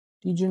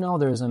Did you know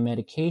there's a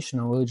medication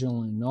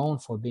originally known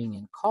for being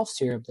in cough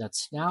syrup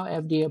that's now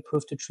FDA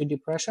approved to treat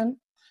depression?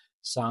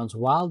 Sounds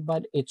wild,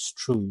 but it's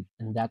true,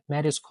 and that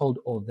med is called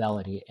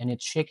Auvelity, and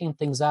it's shaking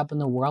things up in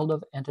the world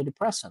of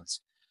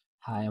antidepressants.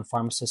 Hi, I'm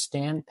Pharmacist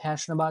Stan,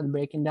 passionate about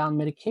breaking down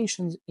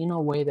medications in a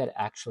way that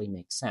actually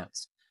makes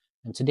sense.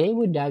 And today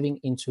we're diving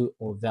into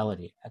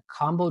Auvelity, a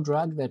combo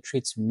drug that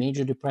treats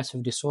major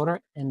depressive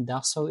disorder and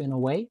does so in a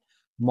way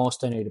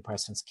most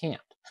antidepressants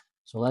can't.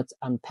 So let's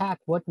unpack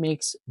what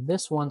makes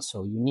this one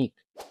so unique.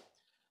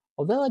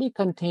 Auvelity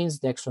contains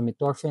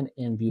dextromethorphan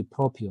and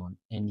bupropion,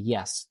 and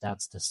yes,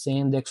 that's the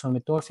same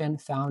dextromethorphan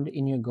found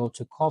in your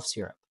go-to cough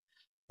syrup.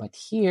 But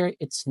here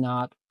it's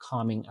not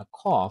calming a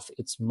cough,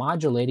 it's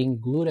modulating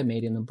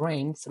glutamate in the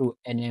brain through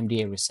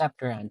NMDA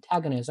receptor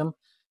antagonism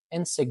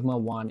and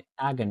sigma-1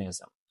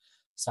 agonism.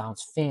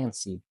 Sounds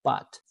fancy,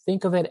 but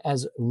think of it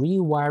as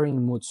rewiring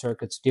mood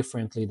circuits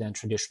differently than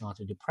traditional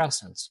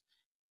antidepressants.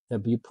 The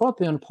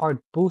bupropion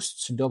part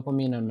boosts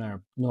dopamine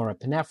and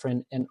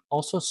norepinephrine and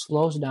also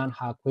slows down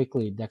how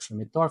quickly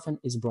dextromethorphan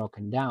is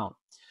broken down,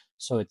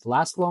 so it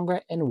lasts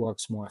longer and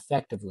works more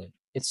effectively.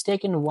 It's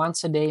taken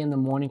once a day in the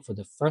morning for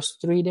the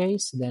first 3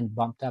 days, then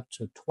bumped up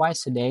to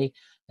twice a day,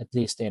 at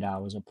least 8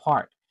 hours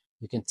apart.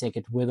 You can take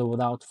it with or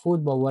without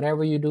food, but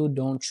whatever you do,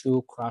 don't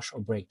chew, crush,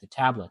 or break the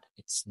tablet.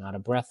 It's not a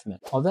breath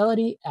mint.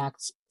 Auvelity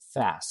acts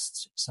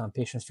fast. Some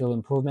patients feel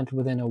improvement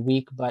within a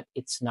week, but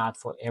it's not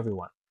for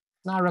everyone.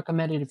 Not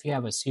recommended if you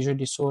have a seizure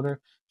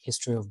disorder,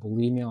 history of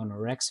bulimia or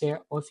anorexia,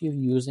 or if you're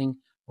using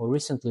or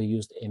recently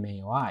used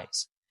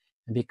MAOIs.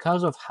 And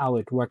because of how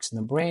it works in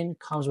the brain,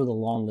 comes with a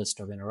long list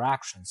of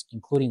interactions,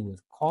 including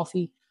with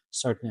coffee,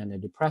 certain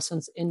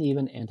antidepressants, and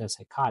even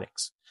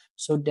antipsychotics.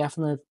 So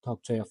definitely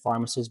talk to your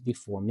pharmacist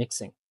before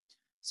mixing.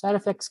 Side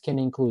effects can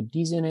include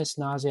dizziness,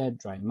 nausea,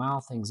 dry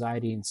mouth,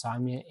 anxiety,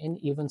 insomnia, and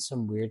even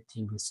some weird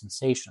tingling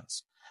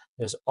sensations.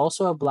 There's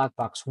also a black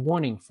box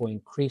warning for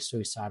increased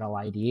suicidal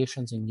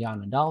ideations in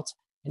young adults,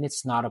 and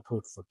it's not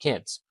approved for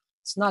kids.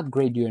 It's not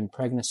great during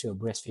pregnancy or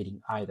breastfeeding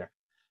either.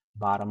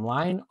 Bottom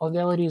line,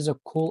 Auvelity is a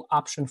cool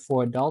option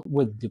for adults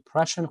with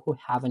depression who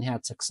haven't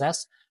had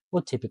success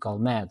with typical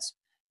meds.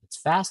 It's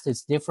fast,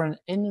 it's different,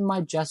 and it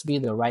might just be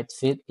the right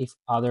fit if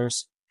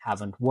others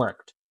haven't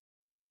worked.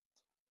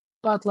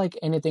 But like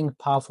anything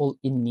powerful,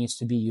 it needs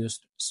to be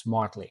used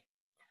smartly.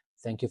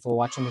 Thank you for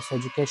watching this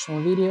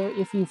educational video.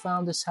 If you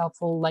found this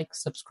helpful, like,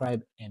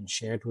 subscribe, and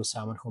share it with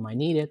someone who might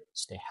need it.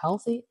 Stay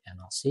healthy, and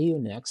I'll see you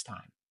next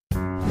time.